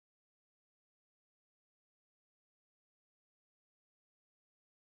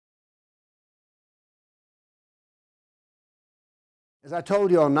As I told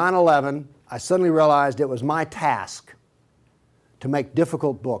you on 9/11, I suddenly realized it was my task to make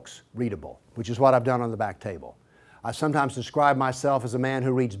difficult books readable, which is what I've done on the back table. I sometimes describe myself as a man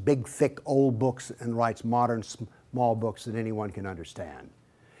who reads big, thick, old books and writes modern, small books that anyone can understand.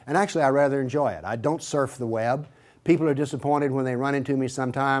 And actually, I rather enjoy it. I don't surf the web. People are disappointed when they run into me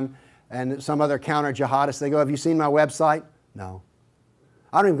sometime and some other counter-jihadist, they go, "Have you seen my website?" No.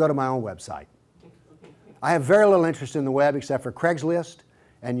 I don't even go to my own website. I have very little interest in the web except for Craigslist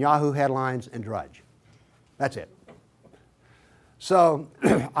and Yahoo Headlines and Drudge. That's it. So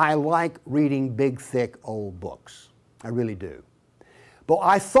I like reading big, thick, old books. I really do. But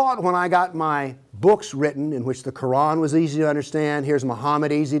I thought when I got my books written in which the Quran was easy to understand, here's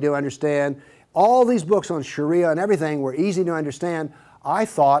Muhammad easy to understand, all these books on Sharia and everything were easy to understand, I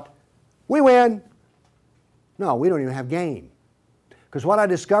thought, we win. No, we don't even have game. Because what I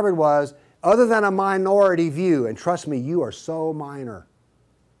discovered was, other than a minority view, and trust me, you are so minor,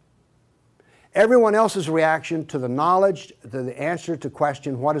 everyone else's reaction to the knowledge, to the answer to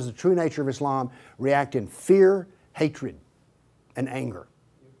question, what is the true nature of Islam, react in fear, hatred, and anger.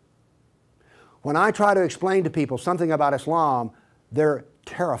 When I try to explain to people something about Islam, they're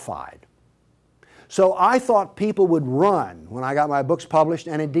terrified. So I thought people would run when I got my books published,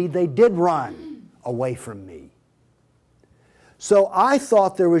 and indeed they did run away from me. So I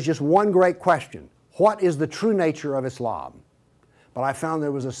thought there was just one great question. What is the true nature of Islam? But I found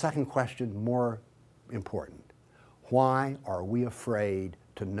there was a second question more important. Why are we afraid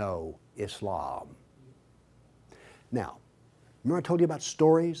to know Islam? Now, remember I told you about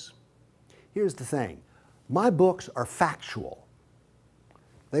stories? Here's the thing. My books are factual.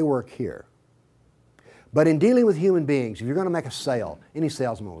 They work here. But in dealing with human beings, if you're going to make a sale, any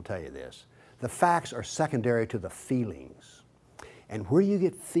salesman will tell you this, the facts are secondary to the feelings. And where you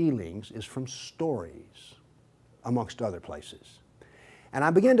get feelings is from stories, amongst other places. And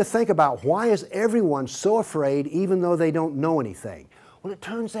I began to think about, why is everyone so afraid even though they don't know anything? Well, it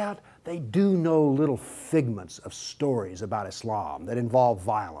turns out they do know little figments of stories about Islam that involve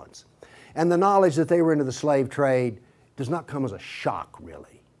violence. And the knowledge that they were into the slave trade does not come as a shock,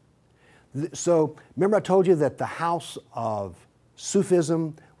 really. So, remember I told you that the house of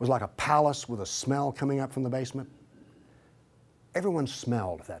Sufism was like a palace with a smell coming up from the basement? Everyone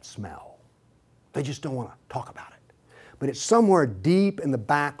smelled that smell. They just don't want to talk about it. But it's somewhere deep in the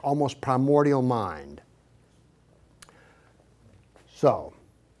back, almost primordial mind. So,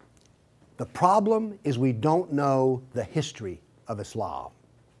 the problem is we don't know the history of Islam.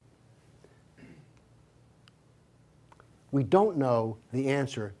 We don't know the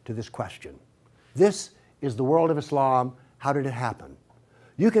answer to this question. This is the world of Islam. How did it happen?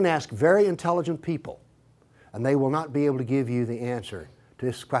 You can ask very intelligent people, and they will not be able to give you the answer to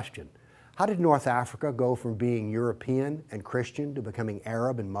this question. How did North Africa go from being European and Christian to becoming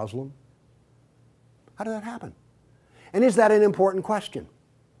Arab and Muslim? How did that happen? And is that an important question?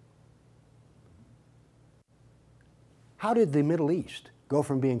 How did the Middle East go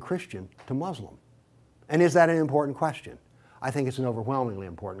from being Christian to Muslim? And is that an important question? I think it's an overwhelmingly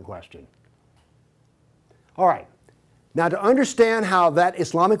important question. All right. Now, to understand how that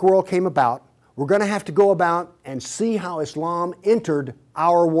Islamic world came about, we're going to have to go about and see how Islam entered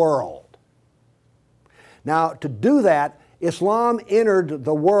our world. Now, to do that, Islam entered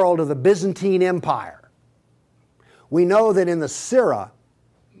the world of the Byzantine Empire. We know that in the Sirah,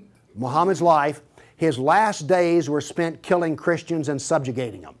 Muhammad's life, his last days were spent killing Christians and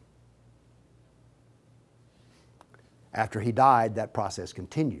subjugating them. After he died, that process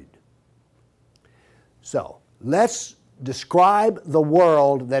continued. So, let's describe the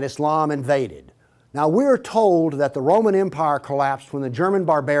world that Islam invaded. Now, we're told that the Roman Empire collapsed when the German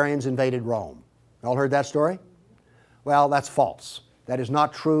barbarians invaded Rome. Y'all heard that story? Well, that's false. That is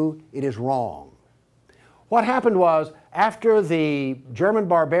not true. It is wrong. What happened was, after the German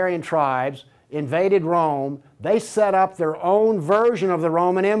barbarian tribes invaded Rome, they set up their own version of the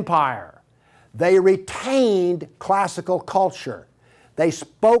Roman Empire. They retained classical culture. They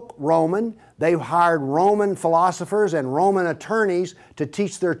spoke Roman. They hired Roman philosophers and Roman attorneys to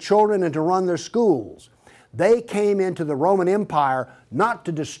teach their children and to run their schools. They came into the Roman Empire not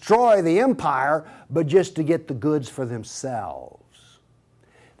to destroy the empire, but just to get the goods for themselves.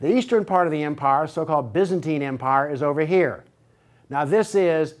 The eastern part of the empire, so-called Byzantine Empire, is over here. Now, this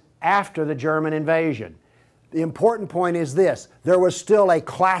is after the German invasion. The important point is this: there was still a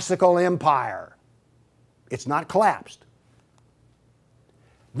classical empire. It's not collapsed.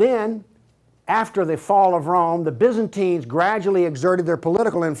 Then, after the fall of Rome, the Byzantines gradually exerted their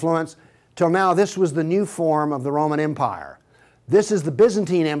political influence till now this was the new form of the Roman Empire. This is the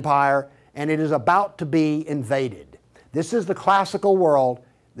Byzantine Empire, and it is about to be invaded. This is the classical world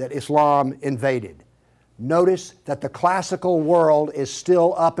that Islam invaded. Notice that the classical world is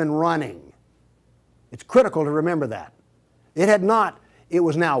still up and running. It's critical to remember that. It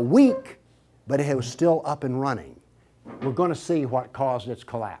was now weak, but it was still up and running. We're going to see what caused its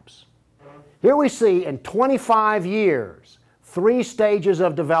collapse. Here we see in 25 years, 3 stages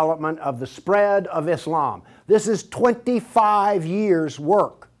of development of the spread of Islam. This is 25 years'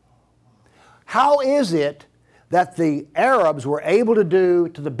 work. How is it that the Arabs were able to do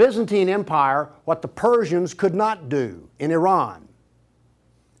to the Byzantine Empire what the Persians could not do in Iran?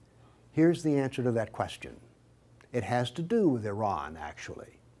 Here's the answer to that question. It has to do with Iran,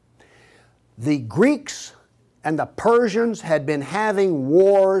 actually. The Greeks and the Persians had been having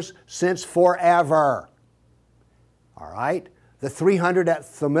wars since forever. All right? The 300 at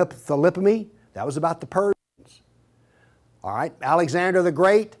Thermopylae, that was about the Persians. All right? Alexander the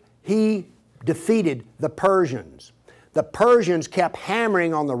Great, he defeated the Persians. The Persians kept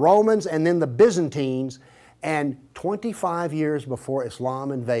hammering on the Romans and then the Byzantines, and 25 years before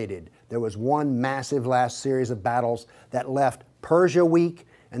Islam invaded, there was one massive last series of battles that left Persia weak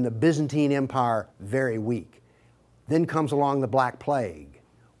and the Byzantine Empire very weak. Then comes along the Black Plague.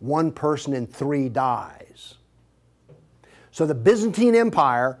 1 person in 3 dies. So the Byzantine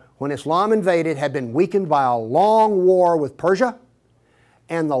Empire, when Islam invaded, had been weakened by a long war with Persia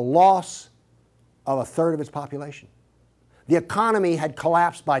and the loss of 1/3 of its population. The economy had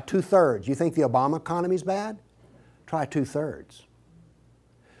collapsed by 2/3. You think the Obama economy is bad? Try 2/3.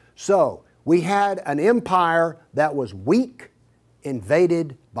 So we had an empire that was weak,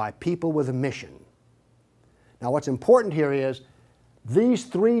 invaded by people with a mission. Now what's important here is these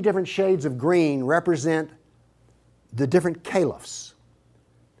 3 different shades of green represent the different caliphs.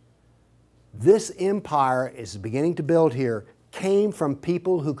 This empire is beginning to build here came from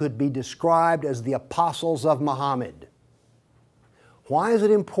people who could be described as the apostles of Muhammad. Why is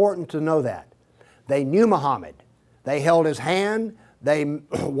it important to know that? They knew Muhammad. They held his hand.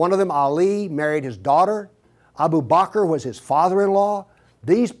 One of them, Ali, married his daughter. Abu Bakr was his father-in-law.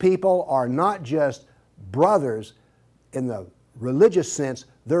 These people are not just brothers in the religious sense,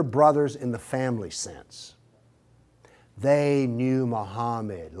 they're brothers in the family sense. They knew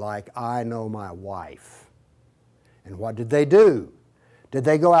Muhammad like I know my wife. And what did they do? Did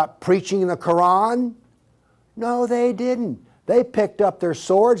they go out preaching the Quran? No, they didn't. They picked up their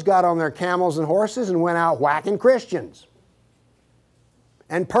swords, got on their camels and horses, and went out whacking Christians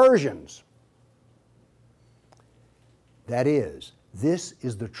and Persians. That is, this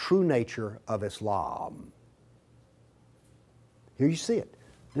is the true nature of Islam. Here you see it.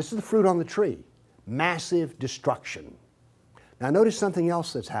 This is the fruit on the tree. Massive destruction. Now notice something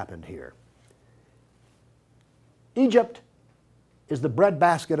else that's happened here. Egypt is the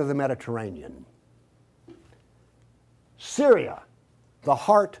breadbasket of the Mediterranean. Syria, the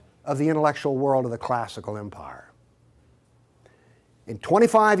heart of the intellectual world of the classical empire. In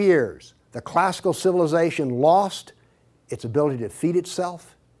 25 years, the classical civilization lost its ability to feed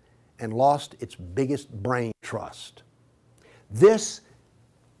itself and lost its biggest brain trust. This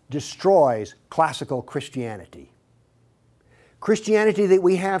destroys classical Christianity. Christianity that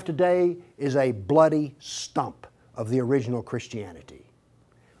we have today is a bloody stump of the original Christianity.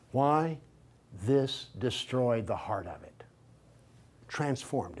 Why? This destroyed the heart of it,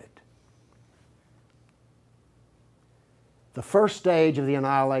 transformed it. The first stage of the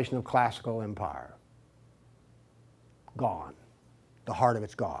annihilation of classical empire, gone. The heart of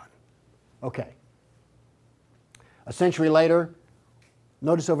it's gone. Okay. A century later,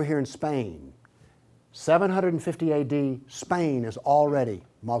 notice over here in Spain, 750 AD, Spain is already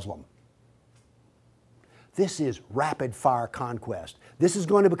Muslim. This is rapid fire conquest. This is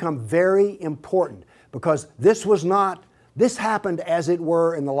going to become very important because this happened as it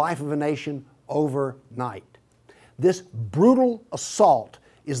were in the life of a nation overnight. This brutal assault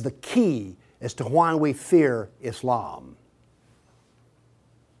is the key as to why we fear Islam.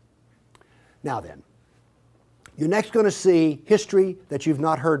 Now then, you're next going to see history that you've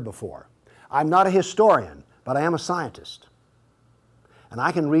not heard before. I'm not a historian, but I am a scientist. And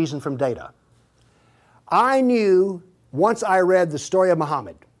I can reason from data. I knew, once I read the story of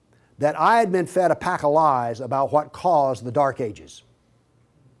Muhammad, that I had been fed a pack of lies about what caused the Dark Ages.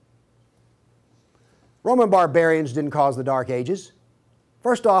 Roman barbarians didn't cause the Dark Ages.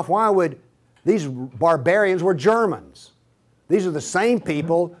 First off, why would these barbarians were Germans? These are the same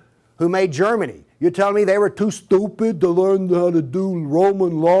people who made Germany. You're telling me they were too stupid to learn how to do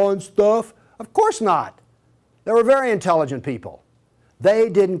Roman law and stuff? Of course not. They were very intelligent people. They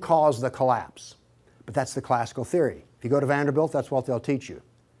didn't cause the collapse. But that's the classical theory. If you go to Vanderbilt, that's what they'll teach you.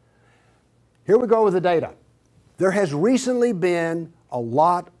 Here we go with the data. There has recently been a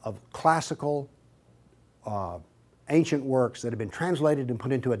lot of classical ancient works that have been translated and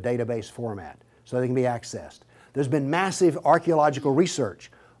put into a database format so they can be accessed. There's been massive archaeological research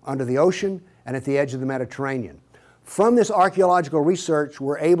under the ocean and at the edge of the Mediterranean. From this archaeological research,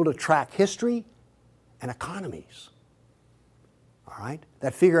 we're able to track history and economies. All right?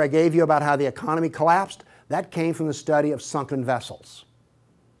 That figure I gave you about how the economy collapsed, that came from the study of sunken vessels.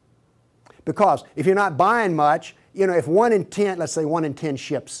 Because if you're not buying much, you know, if 1 in 10, let's say 1 in 10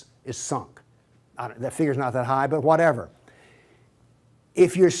 ships is sunk, that figure's not that high, but whatever.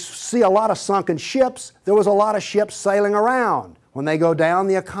 If you see a lot of sunken ships, there was a lot of ships sailing around. When they go down,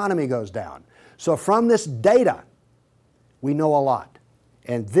 the economy goes down. So from this data, we know a lot.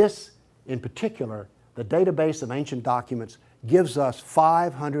 And this, in particular, the database of ancient documents, gives us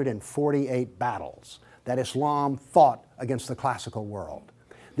 548 battles that Islam fought against the classical world.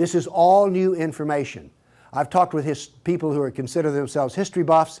 This is all new information. I've talked with people who consider themselves history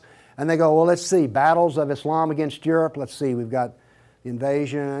buffs, and they go, well, let's see, battles of Islam against Europe. Let's see, we've got the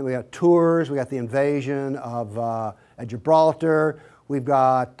invasion, we got Tours, we got the invasion of Gibraltar, we've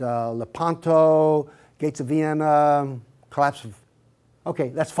got Lepanto, Gates of Vienna, collapse of, okay,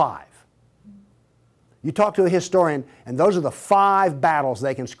 that's 5. You talk to a historian, and those are the 5 battles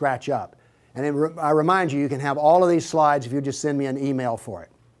they can scratch up. And I remind you, you can have all of these slides if you just send me an email for it.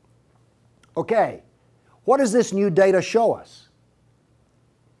 Okay, what does this new data show us?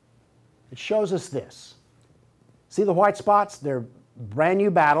 It shows us this. See the white spots? They're brand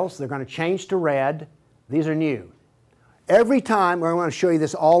new battles. They're going to change to red. These are new. Every time, I want to show you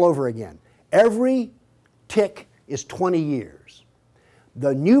this all over again, every tick is 20 years.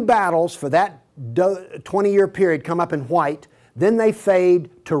 The new battles for that 20-year period come up in white, then they fade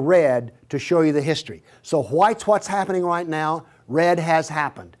to red to show you the history. So white's what's happening right now, red has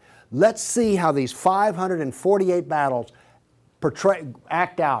happened. Let's see how these 548 battles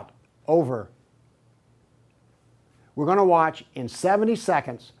act out over. We're going to watch, in 70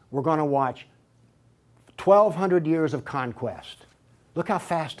 seconds, we're going to watch 1,200 years of conquest. Look how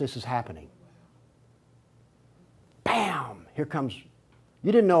fast this is happening. Bam! Here comes,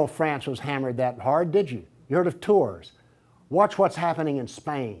 you didn't know France was hammered that hard, did you? You heard of Tours. Watch what's happening in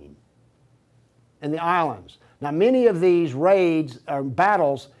Spain, in the islands. Now, many of these raids or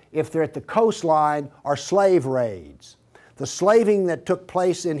battles, if they're at the coastline, are slave raids. The slaving that took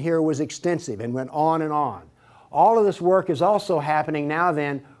place in here was extensive and went on and on. All of this work is also happening now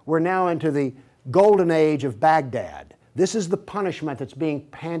then. We're now into the golden age of Baghdad. This is the punishment that's being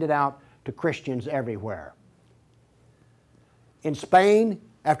handed out to Christians everywhere. In Spain,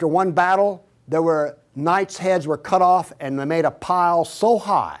 after one battle, there were knights' heads were cut off and they made a pile so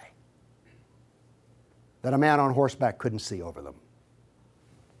high that a man on horseback couldn't see over them.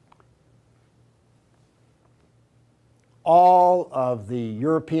 All of the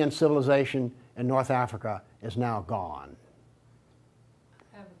European civilization in North Africa is now gone.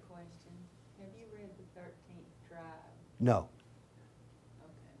 I have a question. Have you read the 13th Tribe? No.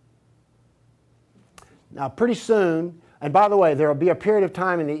 Okay. Now, pretty soon, and by the way, there will be a period of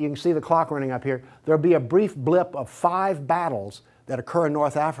time, and you can see the clock running up here, there will be a brief blip of 5 battles that occur in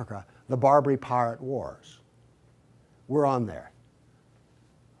North Africa, the Barbary Pirate Wars. We're on there.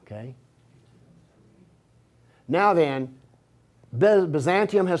 Okay? Now then,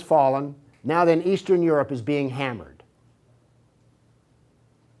 Byzantium has fallen. Now then, Eastern Europe is being hammered.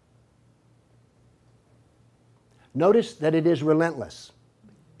 Notice that it is relentless.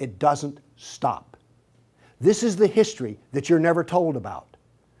 It doesn't stop. This is the history that you're never told about.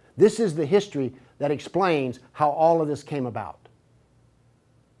 This is the history that explains how all of this came about.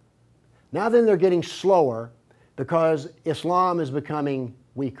 Now then, they're getting slower because Islam is becoming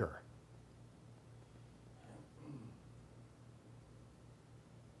weaker.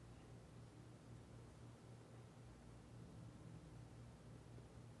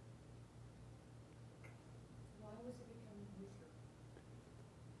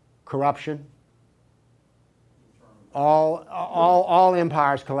 Corruption. All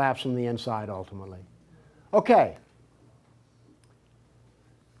empires collapse from the inside ultimately. Okay.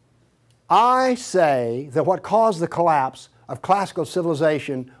 I say that what caused the collapse of classical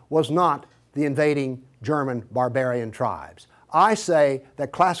civilization was not the invading German barbarian tribes. I say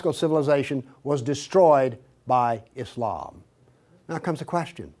that classical civilization was destroyed by Islam. Now comes the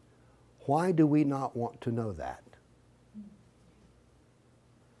question, why do we not want to know that?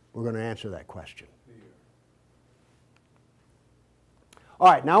 We're going to answer that question. All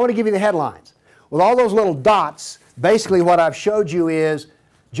right, now I want to give you the headlines. With all those little dots, basically what I've showed you is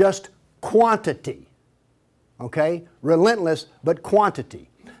just quantity. Okay? Relentless, but quantity.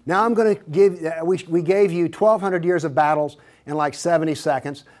 Now I'm going to give, we gave you 1,200 years of battles in like 70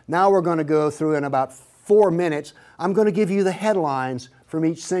 seconds. Now we're going to go through in about 4 minutes. I'm going to give you the headlines from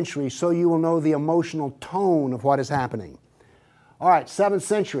each century so you will know the emotional tone of what is happening. All right, 7th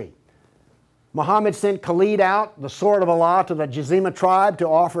century. Muhammad sent Khalid out, the sword of Allah, to the Jazima tribe to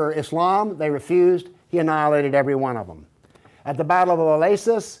offer Islam. They refused. He annihilated every one of them. At the Battle of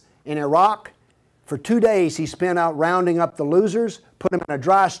Oasis in Iraq, for 2 days he spent out rounding up the losers, put them in a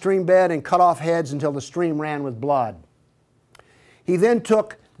dry stream bed, and cut off heads until the stream ran with blood. He then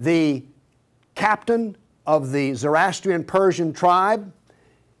took the captain of the Zoroastrian Persian tribe.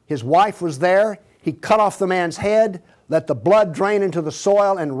 His wife was there. He cut off the man's head, let the blood drain into the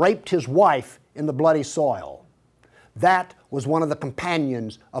soil, and raped his wife in the bloody soil. That was one of the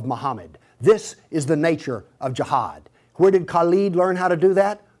companions of Muhammad. This is the nature of jihad. Where did Khalid learn how to do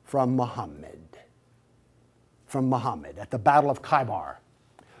that? From Muhammad. From Muhammad at the Battle of Khaybar.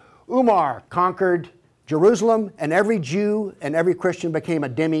 Umar conquered Jerusalem, and every Jew and every Christian became a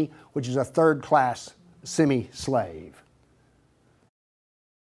dhimmi, which is a third-class semi-slave.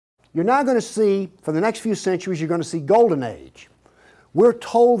 You're now going to see, for the next few centuries, you're going to see Golden Age. We're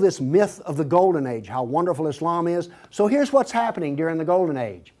told this myth of the Golden Age, how wonderful Islam is. So here's what's happening during the Golden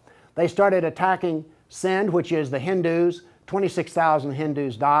Age. They started attacking Sind, which is the Hindus. 26,000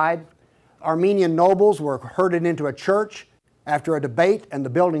 Hindus died. Armenian nobles were herded into a church after a debate, and the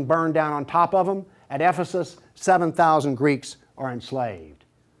building burned down on top of them. At Ephesus, 7,000 Greeks are enslaved.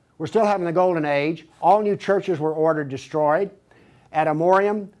 We're still having the Golden Age. All new churches were ordered destroyed. At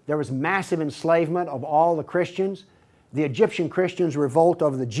Amorium, there was massive enslavement of all the Christians. The Egyptian Christians revolt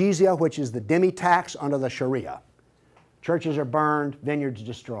over the jizya, which is the dhimmi tax under the Sharia. Churches are burned, vineyards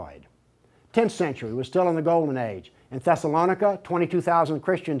destroyed. 10th century, we're still in the Golden Age. In Thessalonica, 22,000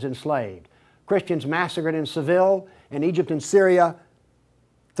 Christians enslaved. Christians massacred in Seville. In Egypt and Syria,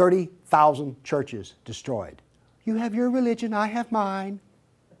 30,000 churches destroyed. You have your religion, I have mine.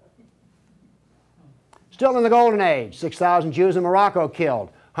 Still in the Golden Age, 6,000 Jews in Morocco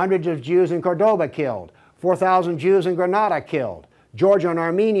killed, hundreds of Jews in Cordoba killed, 4,000 Jews in Granada killed, Georgia and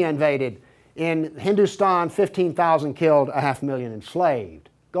Armenia invaded. In Hindustan, 15,000 killed, 500,000 enslaved.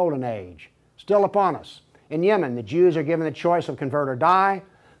 Golden Age, still upon us. In Yemen, the Jews are given the choice of convert or die.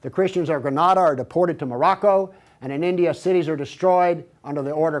 The Christians of Granada are deported to Morocco. And in India, cities are destroyed under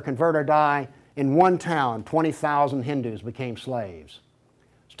the order convert or die. In one town, 20,000 Hindus became slaves.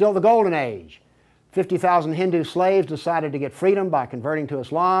 Still the Golden Age. 50,000 Hindu slaves decided to get freedom by converting to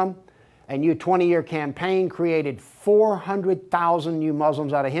Islam. A new 20-year campaign created 400,000 new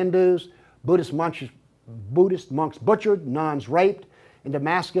Muslims out of Hindus. Buddhist monks butchered, nuns raped. In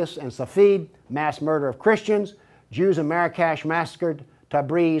Damascus and Safed, mass murder of Christians. Jews in Marrakesh massacred.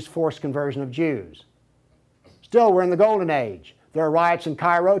 Tabriz, forced conversion of Jews. Still, we're in the Golden Age. There are riots in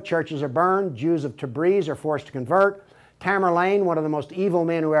Cairo, churches are burned, Jews of Tabriz are forced to convert. Tamerlane, one of the most evil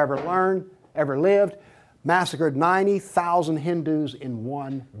men who ever lived, massacred 90,000 Hindus in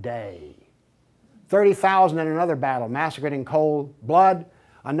one day. 30,000 in another battle, massacred in cold blood.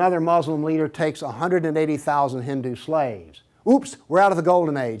 Another Muslim leader takes 180,000 Hindu slaves. Oops, we're out of the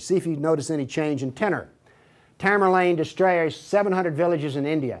Golden Age. See if you notice any change in tenor. Tamerlane destroys 700 villages in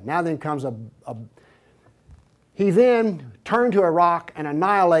India. Now then comes He then turned to Iraq and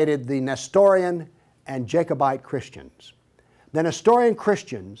annihilated the Nestorian and Jacobite Christians. The Nestorian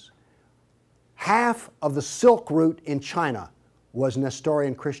Christians, half of the Silk Route in China was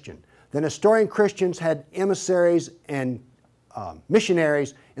Nestorian Christian. The Nestorian Christians had emissaries and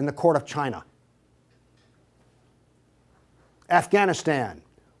missionaries in the court of China. Afghanistan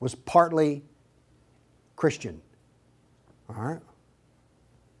was partly Christian. All right?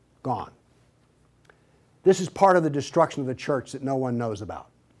 Gone. This is part of the destruction of the church that no one knows about.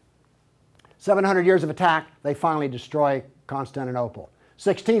 700 years of attack, they finally destroy Constantinople.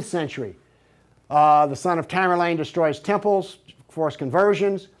 16th century, the son of Tamerlane destroys temples, forced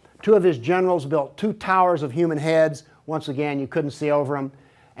conversions. Two of his generals built 2 towers of human heads. Once again, you couldn't see over them.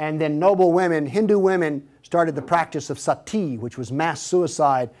 And then noble women, Hindu women, started the practice of sati, which was mass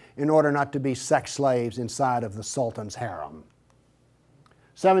suicide in order not to be sex slaves inside of the Sultan's harem.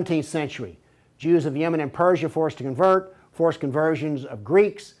 17th century, Jews of Yemen and Persia forced to convert, forced conversions of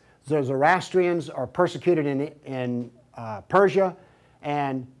Greeks. The Zoroastrians are persecuted in Persia,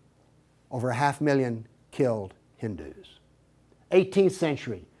 and over 500,000 killed Hindus. 18th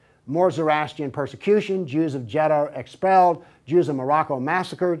century, more Zoroastrian persecution, Jews of Jeddah expelled, Jews of Morocco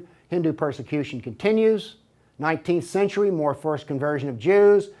massacred, Hindu persecution continues. 19th century, more forced conversion of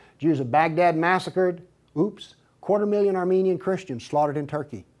Jews, Jews of Baghdad massacred. Oops, 250,000 Armenian Christians slaughtered in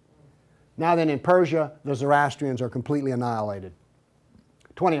Turkey. Now then in Persia, the Zoroastrians are completely annihilated.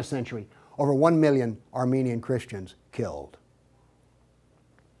 20th century, over 1 million Armenian Christians killed.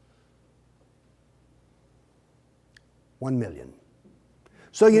 1 million.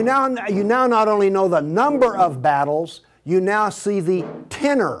 So you now not only know the number of battles, you now see the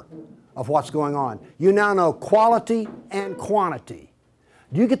tenor of what's going on. You now know quality and quantity.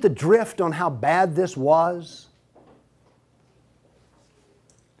 Do you get the drift on how bad this was?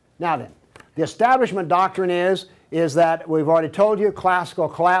 Now then, the establishment doctrine is that we've already told you classical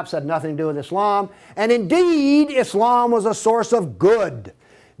collapse had nothing to do with Islam, and indeed Islam was a source of good,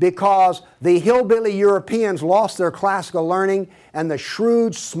 because the hillbilly Europeans lost their classical learning and the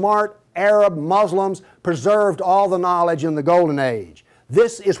shrewd, smart Arab Muslims preserved all the knowledge in the Golden Age.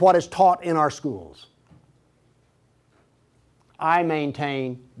 This is what is taught in our schools. I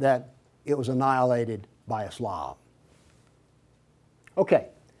maintain that it was annihilated by Islam. Okay,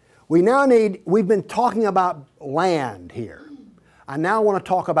 we've been talking about land here. I now want to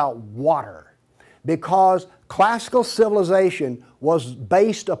talk about water, because classical civilization was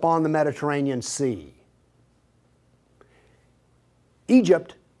based upon the Mediterranean Sea.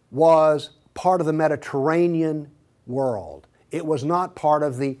 Egypt was part of the Mediterranean world. It was not part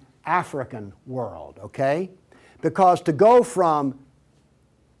of the African world, okay? Because to go from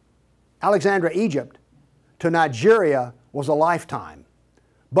Alexandria, Egypt to Nigeria was a lifetime.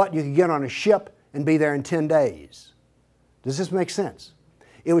 But you could get on a ship and be there in 10 days. Does this make sense?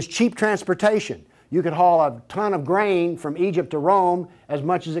 It was cheap transportation. You could haul a ton of grain from Egypt to Rome as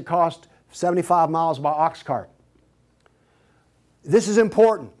much as it cost 75 miles by ox cart. This is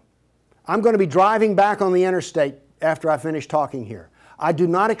important. I'm going to be driving back on the interstate after I finish talking here. I do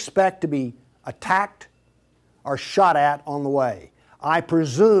not expect to be attacked or shot at on the way. I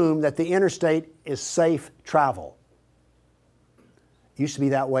presume that the interstate is safe travel. It used to be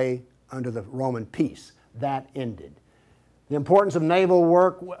that way under the Roman peace. That ended. The importance of naval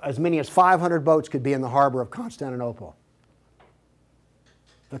work, as many as 500 boats could be in the harbor of Constantinople.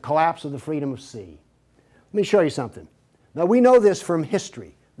 The collapse of the freedom of sea. Let me show you something. Now we know this from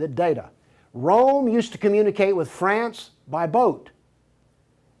history, the data. Rome used to communicate with France by boat.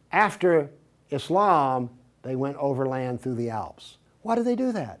 After Islam, they went overland through the Alps. Why did they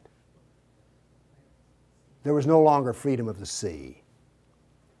do that? There was no longer freedom of the sea.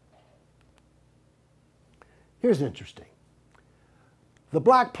 Here's interesting. The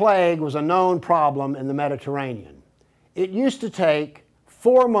Black Plague was a known problem in the Mediterranean. It used to take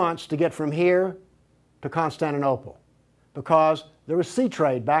 4 months to get from here to Constantinople because there was sea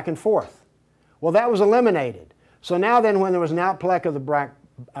trade back and forth. Well, that was eliminated. So now then, when there was an outbreak of the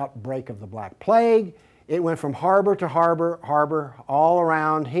Black Plague, it went from harbor to harbor, all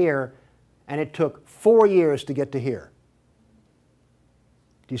around here, and it took 4 years to get to here.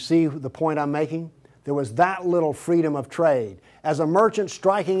 Do you see the point I'm making? There was that little freedom of trade. As a merchant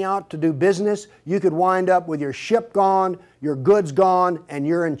striking out to do business, you could wind up with your ship gone, your goods gone, and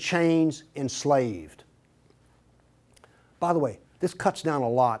you're in chains, enslaved. By the way, this cuts down a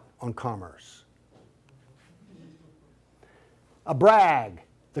lot on commerce. A brag.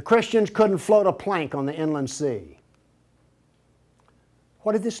 The Christians couldn't float a plank on the inland sea.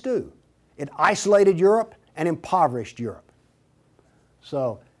 What did this do? It isolated Europe and impoverished Europe.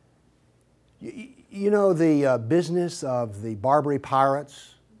 So, you know the business of the Barbary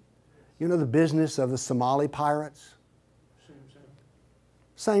pirates? You know the business of the Somali pirates?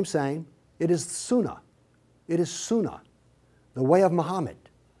 Same. It is Sunnah. It is Sunnah, the way of Muhammad.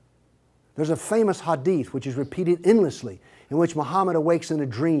 There's a famous hadith which is repeated endlessly, in which Muhammad awakes in a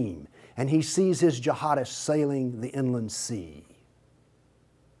dream and he sees his jihadists sailing the inland sea.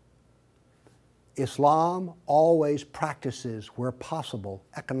 Islam always practices, where possible,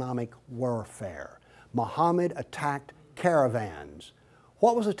 economic warfare. Muhammad attacked caravans.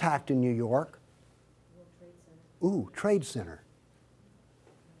 What was attacked in New York? World Trade Center.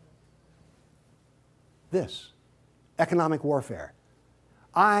 This, economic warfare.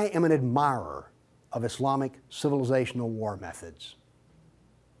 I am an admirer of Islamic civilizational war methods.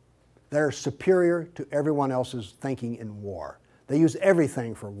 They're superior to everyone else's thinking in war. They use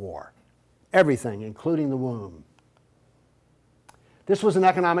everything for war. Everything, including the womb. This was an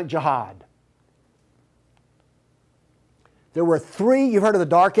economic jihad. There were three, you've heard of the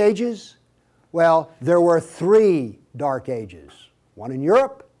Dark Ages? Well, there were 3 Dark Ages. One in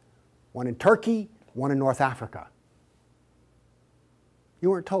Europe, one in Turkey, one in North Africa. You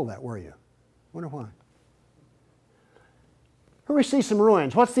weren't told that, were you? Wonder why. Here we see some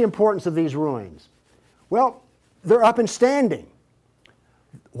ruins. What's the importance of these ruins? Well, they're up and standing.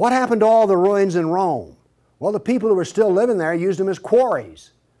 What happened to all the ruins in Rome? Well, the people who were still living there used them as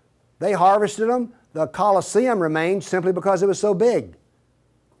quarries. They harvested them. The Colosseum remained simply because it was so big.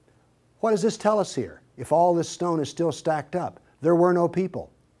 What does this tell us here? If all this stone is still stacked up, there were no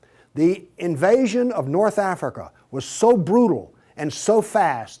people. The invasion of North Africa was so brutal and so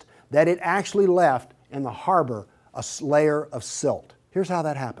fast that it actually left in the harbor a layer of silt. Here's how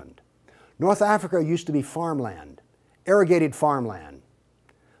that happened. North Africa used to be farmland, irrigated farmland.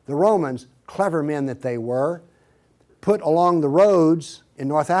 The Romans, clever men that they were, put along the roads in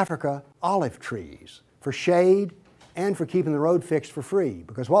North Africa olive trees for shade and for keeping the road fixed for free.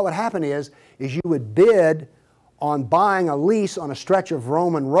 Because what would happen is you would bid on buying a lease on a stretch of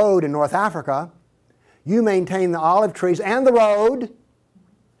Roman road in North Africa. You maintain the olive trees and the road,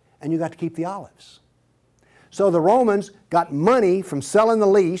 and you got to keep the olives. So the Romans got money from selling the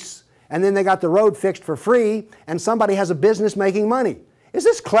lease, and then they got the road fixed for free, and somebody has a business making money. Is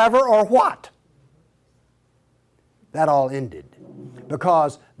this clever or what? That all ended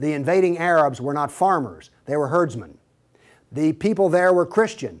because the invading Arabs were not farmers, they were herdsmen. The people there were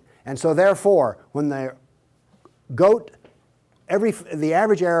Christian, and so therefore, when the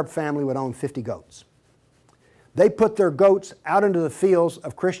average Arab family would own 50 goats. They put their goats out into the fields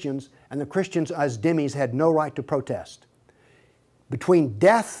of Christians, and the Christians as dhimmis had no right to protest. Between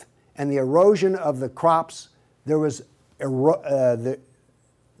death and the erosion of the crops, this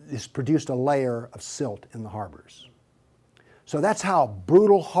produced a layer of silt in the harbors. So that's how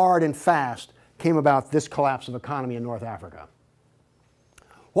brutal, hard, and fast came about this collapse of economy in North Africa.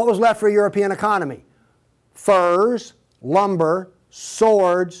 What was left for a European economy? Furs, lumber,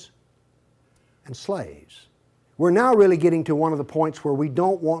 swords, and slaves. We're now really getting to one of the points where we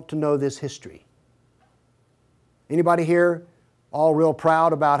don't want to know this history. Anybody here all real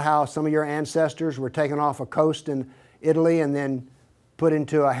proud about how some of your ancestors were taken off a coast in Italy and then put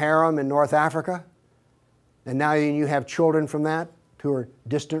into a harem in North Africa? And now you have children from that who are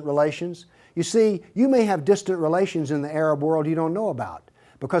distant relations? You see, you may have distant relations in the Arab world you don't know about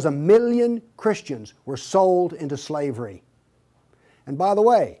because 1 million Christians were sold into slavery. And by the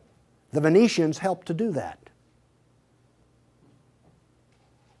way, the Venetians helped to do that.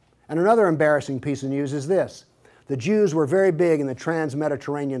 And another embarrassing piece of news is this. The Jews were very big in the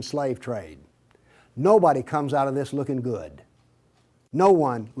trans-Mediterranean slave trade. Nobody comes out of this looking good. No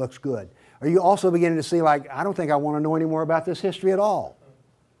one looks good. Are you also beginning to see, like, I don't think I want to know any more about this history at all?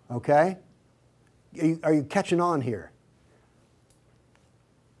 Okay? Are you catching on here?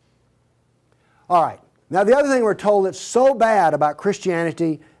 All right. Now, the other thing we're told that's so bad about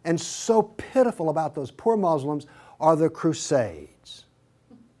Christianity and so pitiful about those poor Muslims are the Crusades.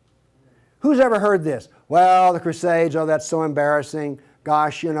 Who's ever heard this? Well, the Crusades, oh, that's so embarrassing.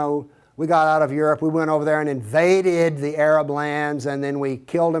 Gosh, you know, we got out of Europe, we went over there and invaded the Arab lands, and then we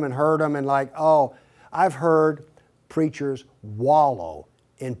killed them and hurt them, and like, oh, I've heard preachers wallow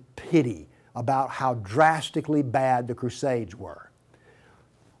in pity about how drastically bad the Crusades were.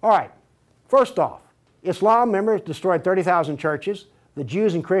 All right, first off, Islam, remember, destroyed 30,000 churches. The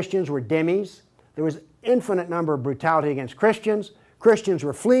Jews and Christians were dhimmis. There was infinite number of brutality against Christians. Christians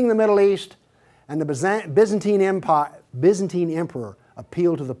were fleeing the Middle East, and the Byzantine Emperor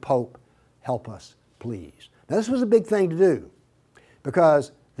appealed to the Pope, help us, please. Now this was a big thing to do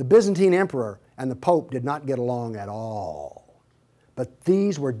because the Byzantine Emperor and the Pope did not get along at all. But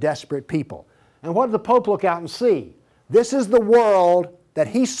these were desperate people. And what did the Pope look out and see? This is the world that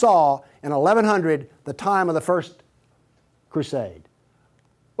he saw in 1100, the time of the First Crusade.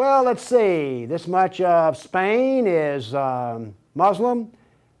 Well, let's see, this much of Spain is Muslim,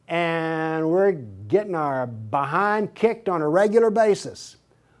 and we're getting our behind kicked on a regular basis.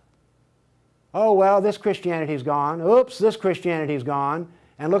 Oh, well, this Christianity's gone. Oops, this Christianity's gone.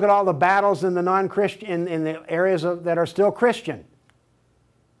 And look at all the battles in the non-Christian, in the areas that are still Christian.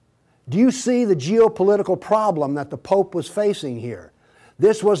 Do you see the geopolitical problem that the Pope was facing here?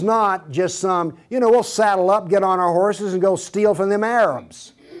 This was not just some, you know, we'll saddle up, get on our horses, and go steal from them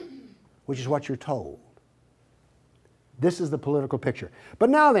Arabs, which is what you're told. This is the political picture.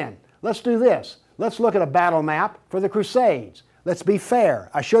 But now then, let's do this. Let's look at a battle map for the Crusades. Let's be fair.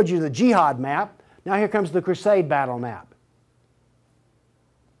 I showed you the jihad map. Now here comes the Crusade battle map.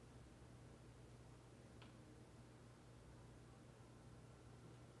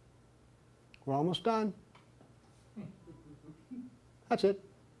 We're almost done. That's it.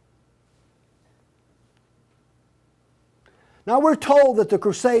 Now we're told that the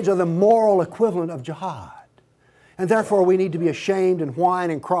Crusades are the moral equivalent of jihad. And therefore we need to be ashamed and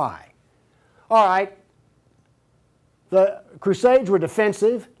whine and cry. All right. The Crusades were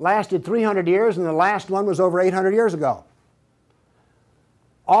defensive, lasted 300 years, and the last one was over 800 years ago.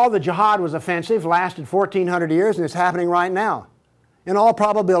 All the jihad was offensive, lasted 1,400 years, and it's happening right now. In all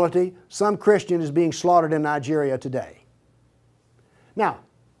probability, some Christian is being slaughtered in Nigeria today. Now,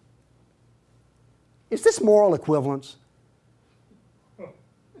 Is this moral equivalence?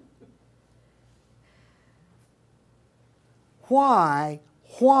 Why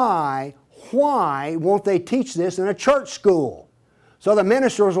won't they teach this in a church school? So the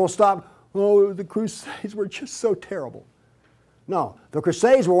ministers will stop, oh, the Crusades were just so terrible. No, the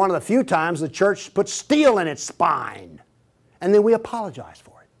Crusades were one of the few times the church put steel in its spine. And then we apologize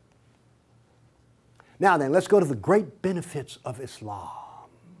for it. Now then, let's go to the great benefits of Islam.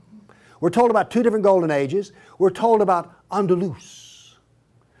 We're told about two different golden ages. We're told about Andalus,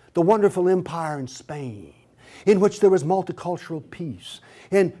 the wonderful empire in Spain, in which there was multicultural peace,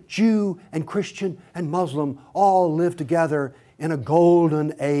 and Jew and Christian and Muslim all lived together in a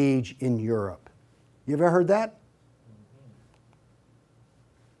golden age in Europe. You ever heard that?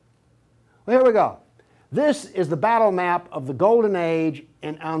 Well, here we go. This is the battle map of the golden age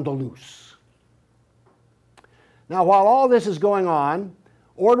in Andalus. Now, while all this is going on,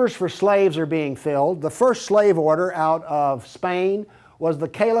 orders for slaves are being filled. The first slave order out of Spain was the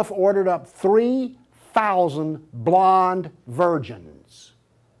Caliph ordered up 3,000 blonde virgins.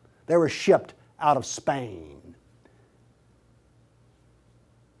 They were shipped out of Spain.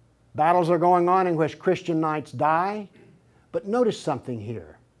 Battles are going on in which Christian knights die, but notice something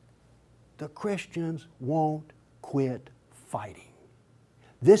here. The Christians won't quit fighting.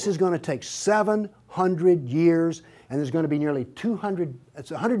 This is going to take 700 years, and there's going to be nearly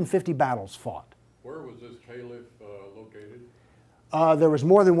 150 battles fought. Where was this caliph located? There was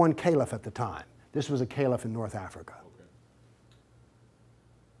more than one caliph at the time. This was a caliph in North Africa.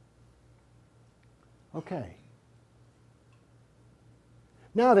 Okay.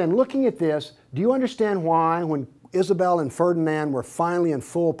 Now then, looking at this, do you understand why when Isabel and Ferdinand were finally in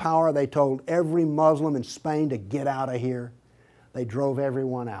full power, they told every Muslim in Spain to get out of here? They drove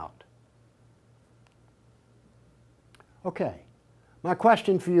everyone out. Okay, my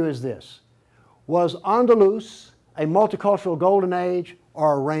question for you is this. Was Andalus a multicultural golden age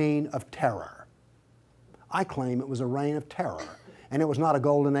or a reign of terror? I claim it was a reign of terror, and it was not a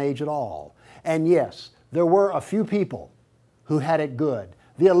golden age at all. And yes, there were a few people who had it good.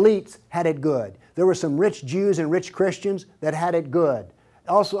 The elites had it good. There were some rich Jews and rich Christians that had it good.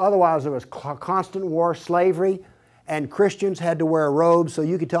 Also, otherwise, there was constant war, slavery, and Christians had to wear robes so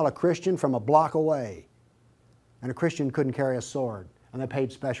you could tell a Christian from a block away. And a Christian couldn't carry a sword, and they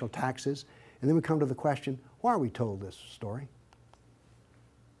paid special taxes. And then we come to the question, why are we told this story?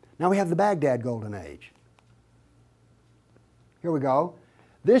 Now we have the Baghdad Golden Age. Here we go.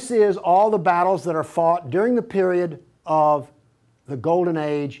 This is all the battles that are fought during the period of the Golden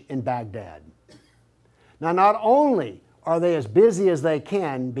Age in Baghdad. Now, not only are they as busy as they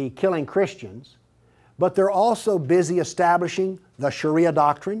can be killing Christians, but they're also busy establishing the Sharia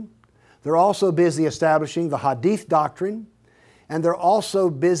doctrine. They're also busy establishing the Hadith doctrine. And they're also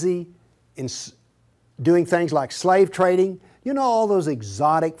busy in doing things like slave trading. You know all those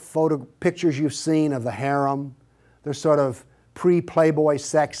exotic pictures you've seen of the harem? They're sort of pre-Playboy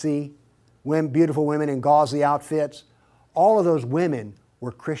sexy, beautiful women in gauzy outfits. All of those women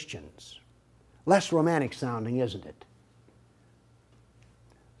were Christians. Less romantic sounding, isn't it?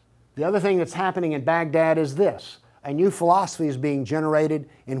 The other thing that's happening in Baghdad is this. A new philosophy is being generated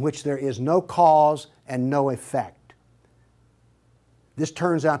in which there is no cause and no effect. This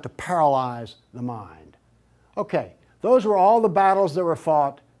turns out to paralyze the mind. Okay, those were all the battles that were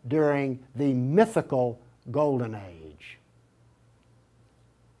fought during the mythical Golden Age.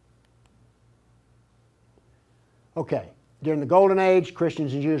 Okay, during the Golden Age,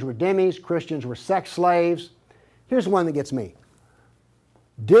 Christians and Jews were dhimmis, Christians were sex slaves. Here's one that gets me.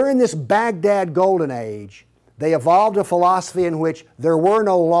 During this Baghdad Golden Age, they evolved a philosophy in which there were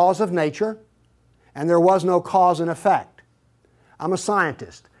no laws of nature and there was no cause and effect. I'm a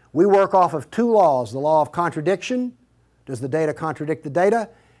scientist. We work off of two laws, the law of contradiction, does the data contradict the data,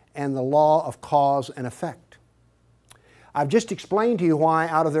 and the law of cause and effect. I've just explained to you why,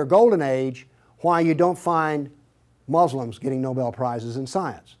 out of their Golden Age, why you don't find Muslims getting Nobel Prizes in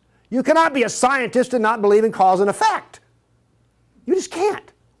science. You cannot be a scientist and not believe in cause and effect. You just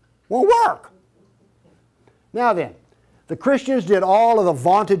can't. Won't work. Now then, the Christians did all of the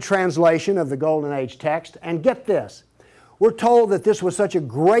vaunted translation of the Golden Age text, and get this. We're told that this was such a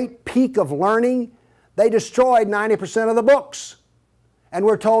great peak of learning, they destroyed 90% of the books. And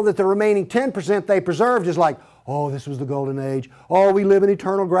we're told that the remaining 10% they preserved is like, oh, this was the Golden Age. Oh, we live in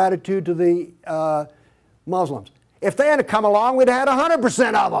eternal gratitude to the Muslims. If they had come along, we'd have had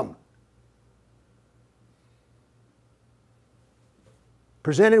 100% of them.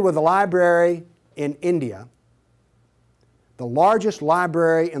 Presented with a library in India, the largest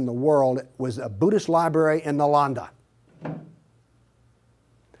library in the world was a Buddhist library in Nalanda.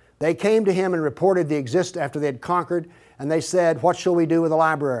 They came to him and reported the existence after they had conquered, and they said, "What shall we do with the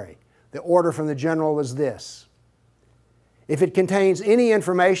library?" The order from the general was this: if it contains any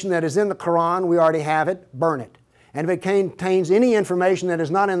information that is in the Quran, we already have it, burn it. And if it contains any information that is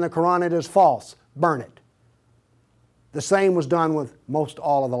not in the Quran, it is false, burn it. The same was done with most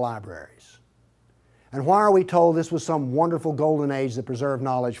all of the libraries. And why are we told this was some wonderful golden age that preserved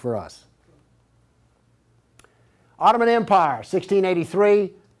knowledge for us? Ottoman Empire,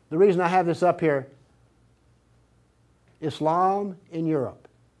 1683. The reason I have this up here, Islam in Europe.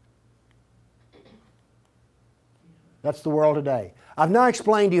 That's the world today. I've now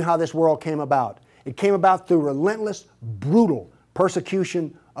explained to you how this world came about. It came about through relentless, brutal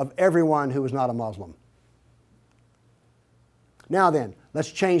persecution of everyone who was not a Muslim. Now then,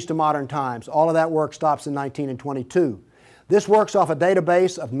 let's change to modern times. All of that work stops in 1922. This works off a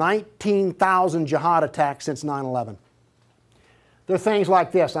database of 19,000 jihad attacks since 9/11. There are things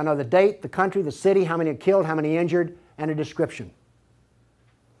like this. I know the date, the country, the city, how many are killed, how many injured, and a description.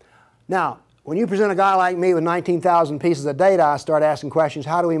 Now, when you present a guy like me with 19,000 pieces of data, I start asking questions.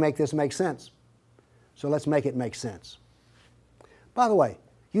 How do we make this make sense? So let's make it make sense. By the way,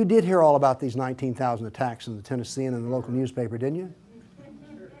 you did hear all about these 19,000 attacks in the Tennessean and the local newspaper, didn't you?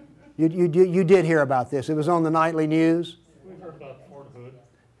 You did hear about this. It was on the nightly news. We heard about Fort Hood.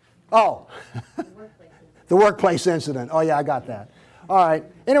 Oh, the workplace incident. Oh yeah, I got that. All right.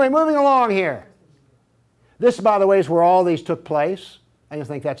 Anyway, moving along here. This, by the way, is where all these took place. I just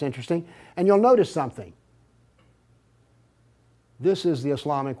think that's interesting. And you'll notice something. This is the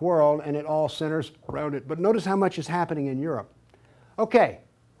Islamic world, and it all centers around it. But notice how much is happening in Europe. Okay.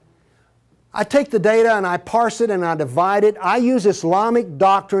 I take the data and I parse it and I divide it. I use Islamic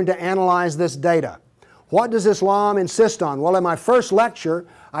doctrine to analyze this data. What does Islam insist on? Well, in my first lecture,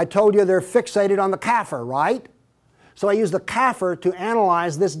 I told you they're fixated on the kafir, right? So I use the kafir to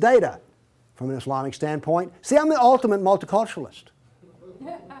analyze this data from an Islamic standpoint. See, I'm the ultimate multiculturalist.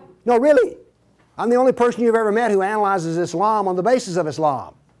 No, really. I'm the only person you've ever met who analyzes Islam on the basis of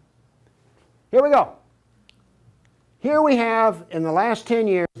Islam. Here we go. Here we have, in the last 10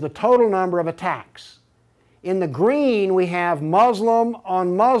 years, the total number of attacks. In the green, we have Muslim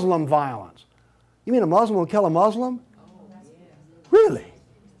on Muslim violence. You mean a Muslim will kill a Muslim? Really?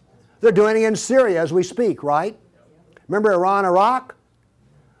 They're doing it in Syria as we speak, right? Remember Iran, Iraq?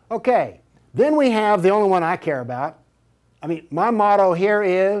 Okay. Then we have the only one I care about. I mean, my motto here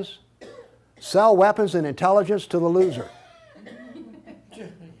is sell weapons and intelligence to the loser.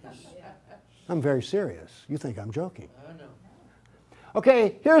 I'm very serious. You think I'm joking. I know.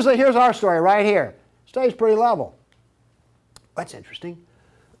 Okay, here's our story right here. Stays pretty level. That's interesting.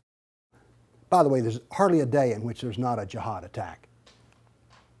 By the way, there's hardly a day in which there's not a jihad attack.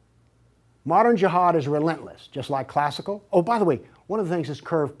 Modern jihad is relentless, just like classical. Oh, by the way, one of the things this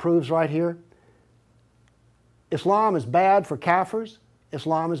curve proves right here, Islam is bad for Kafirs,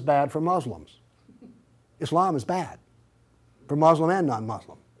 Islam is bad for Muslims. Islam is bad for Muslim and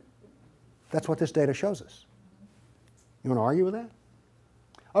non-Muslim. That's what this data shows us. You want to argue with that?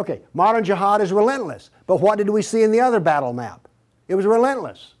 Okay, modern jihad is relentless. But what did we see in the other battle map? It was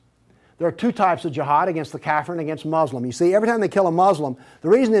relentless. There are two types of jihad, against the kafir and against Muslim. You see, every time they kill a Muslim, the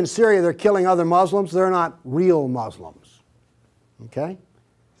reason in Syria they're killing other Muslims, they're not real Muslims. Okay?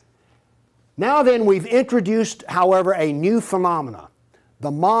 Now then, we've introduced, however, a new phenomena.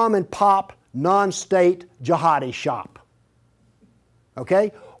 The mom and pop non-state jihadi shop.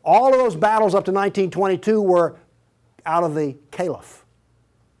 Okay? All of those battles up to 1922 were out of the caliph.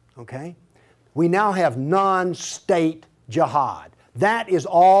 Okay? We now have non-state jihad. That is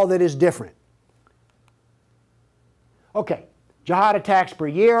all that is different. Okay, jihad attacks per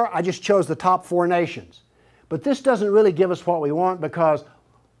year. I just chose the top 4 nations. But this doesn't really give us what we want because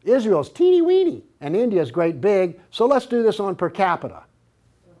Israel's teeny weeny and India's great big, so let's do this on per capita.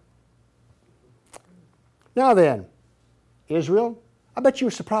 Now then, Israel, I bet you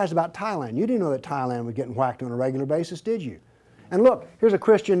were surprised about Thailand. You didn't know that Thailand was getting whacked on a regular basis, did you? And look, here's a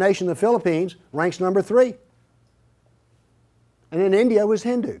Christian nation, the Philippines, ranks number 3. And then India was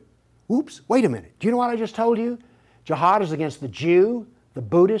Hindu. Oops, wait a minute. Do you know what I just told you? Jihad is against the Jew, the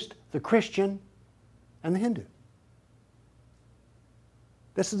Buddhist, the Christian, and the Hindu.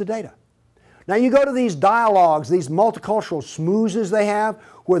 This is the data. Now you go to these dialogues, these multicultural smoozes they have,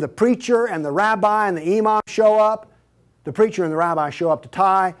 where the preacher and the rabbi and the imam show up. The preacher and the rabbi show up to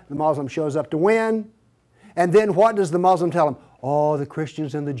tie, the Muslim shows up to win. And then what does the Muslim tell them? Oh, the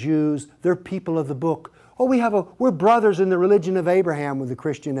Christians and the Jews, they're people of the book. Oh, we're brothers in the religion of Abraham with the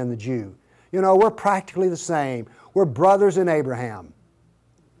Christian and the Jew. You know, we're practically the same. We're brothers in Abraham.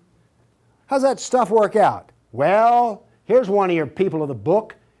 How's that stuff work out? Well, here's one of your people of the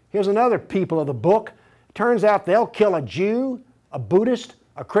book. Here's another people of the book. Turns out they'll kill a Jew, a Buddhist,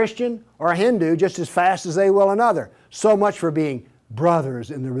 a Christian, or a Hindu just as fast as they will another. So much for being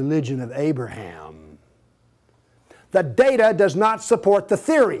brothers in the religion of Abraham. The data does not support the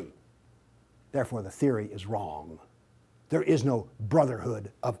theory. Therefore, the theory is wrong. There is no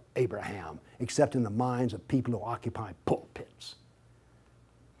brotherhood of Abraham except in the minds of people who occupy pulpits.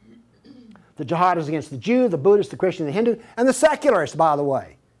 The jihad is against the Jew, the Buddhist, the Christian, the Hindu, and the secularists, by the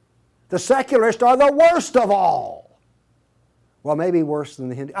way. The secularists are the worst of all. Well, maybe worse than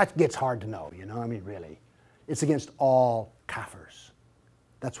the Hindu. It gets hard to know, you know, I mean, really. It's against all kafirs.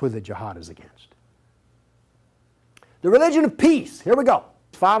 That's who the jihad is against. The religion of peace. Here we go.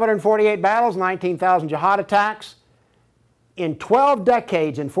 548 battles, 19,000 jihad attacks. In 12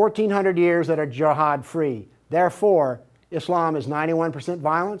 decades, in 1,400 years that are jihad-free. Therefore, Islam is 91%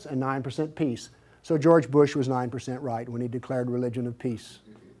 violence and 9% peace. So George Bush was 9% right when he declared religion of peace.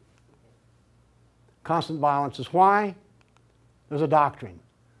 Constant violence is why? There's a doctrine.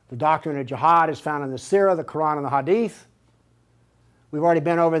 The doctrine of jihad is found in the Sirah, the Quran, and the Hadith. We've already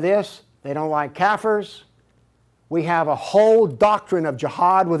been over this. They don't like kafirs. We have a whole doctrine of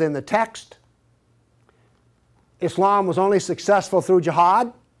jihad within the text. Islam was only successful through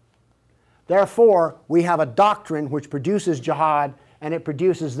jihad. Therefore, we have a doctrine which produces jihad, and it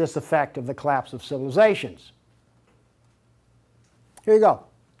produces this effect of the collapse of civilizations. Here you go.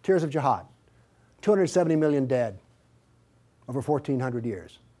 Tears of jihad. 270 million dead over 1,400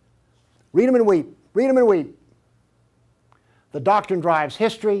 years. Read them and weep. Read them and weep. The doctrine drives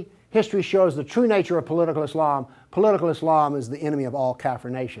history. History shows the true nature of political Islam. Political Islam is the enemy of all Kafir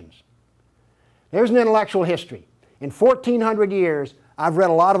nations. There's an intellectual history. In 1,400 years, I've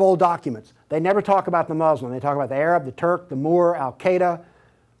read a lot of old documents. They never talk about the Muslim. They talk about the Arab, the Turk, the Moor, Al-Qaeda,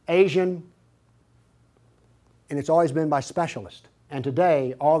 Asian, and it's always been by specialists. And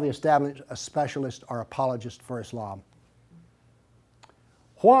today, all the established specialists are apologists for Islam.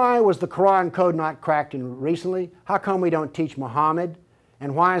 Why was the Quran code not cracked recently? How come we don't teach Muhammad?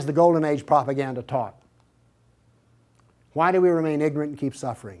 And why is the Golden Age propaganda taught? Why do we remain ignorant and keep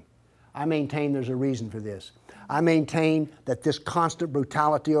suffering? I maintain there's a reason for this. I maintain that this constant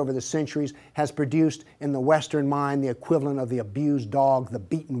brutality over the centuries has produced in the Western mind the equivalent of the abused dog, the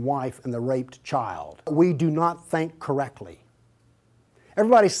beaten wife, and the raped child. We do not think correctly.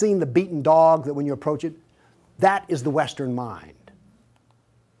 Everybody's seen the beaten dog that when you approach it? That is the Western mind.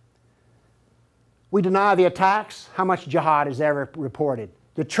 We deny the attacks. How much jihad is ever reported?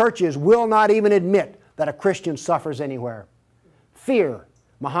 The churches will not even admit that a Christian suffers anywhere. Fear.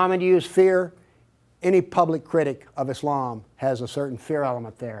 Muhammad used fear. Any public critic of Islam has a certain fear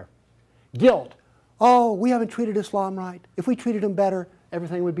element there. Guilt. Oh, we haven't treated Islam right. If we treated him better,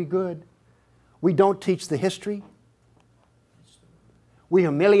 everything would be good. We don't teach the history. We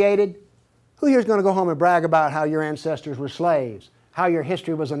humiliated. Who here is going to go home and brag about how your ancestors were slaves, how your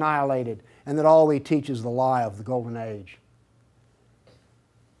history was annihilated, and that all we teach is the lie of the Golden Age?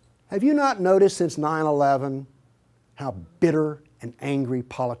 Have you not noticed since 9/11 how bitter and angry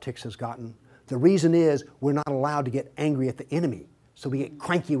politics has gotten? The reason is we're not allowed to get angry at the enemy, so we get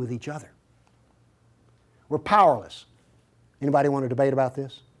cranky with each other. We're powerless. Anybody want to debate about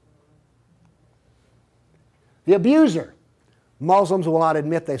this? The abuser. Muslims will not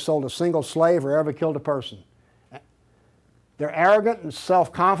admit they sold a single slave or ever killed a person. They're arrogant and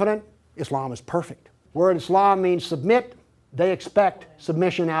self-confident. Islam is perfect. Word Islam means submit. They expect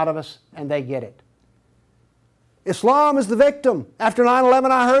submission out of us, and they get it. Islam is the victim. After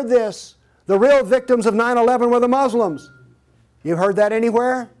 9/11, I heard this. The real victims of 9/11 were the Muslims. You've heard that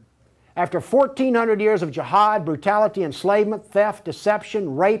anywhere? After 1,400 years of jihad, brutality, enslavement, theft,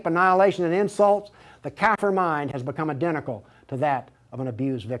 deception, rape, annihilation, and insults, the Kafir mind has become identical to that of an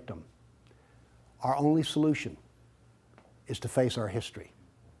abused victim. Our only solution is to face our history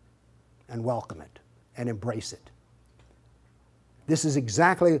and welcome it and embrace it. This is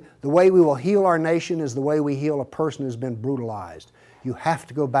exactly the way we will heal our nation, is the way we heal a person who's been brutalized. You have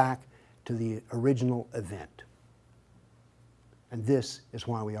to go back to the original event. And this is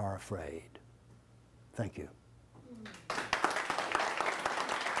why we are afraid. Thank you.